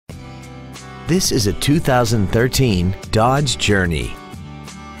This is a 2013 Dodge Journey.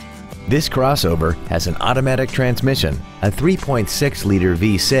 This crossover has an automatic transmission, a 3.6-liter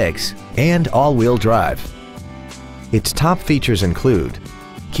V6, and all-wheel drive. Its top features include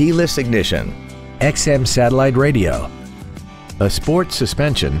keyless ignition, XM satellite radio, a sport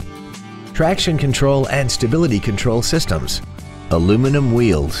suspension, traction control and stability control systems, aluminum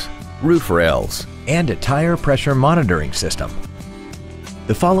wheels, roof rails, and a tire pressure monitoring system.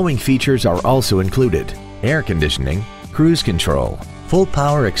 The following features are also included: air conditioning, cruise control, full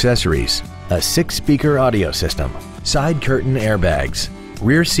power accessories, a 6-speaker audio system, side curtain airbags,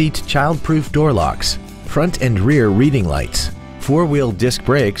 rear seat child-proof door locks, front and rear reading lights, 4-wheel disc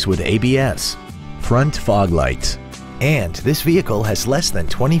brakes with ABS, front fog lights, and this vehicle has less than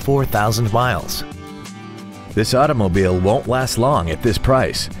 24,000 miles. This automobile won't last long at this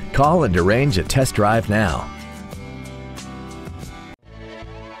price. Call and arrange a test drive now.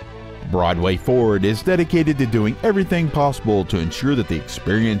 Broadway Ford is dedicated to doing everything possible to ensure that the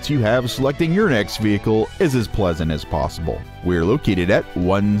experience you have selecting your next vehicle is as pleasant as possible. We're located at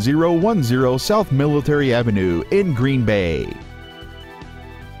 1010 South Military Avenue in Green Bay.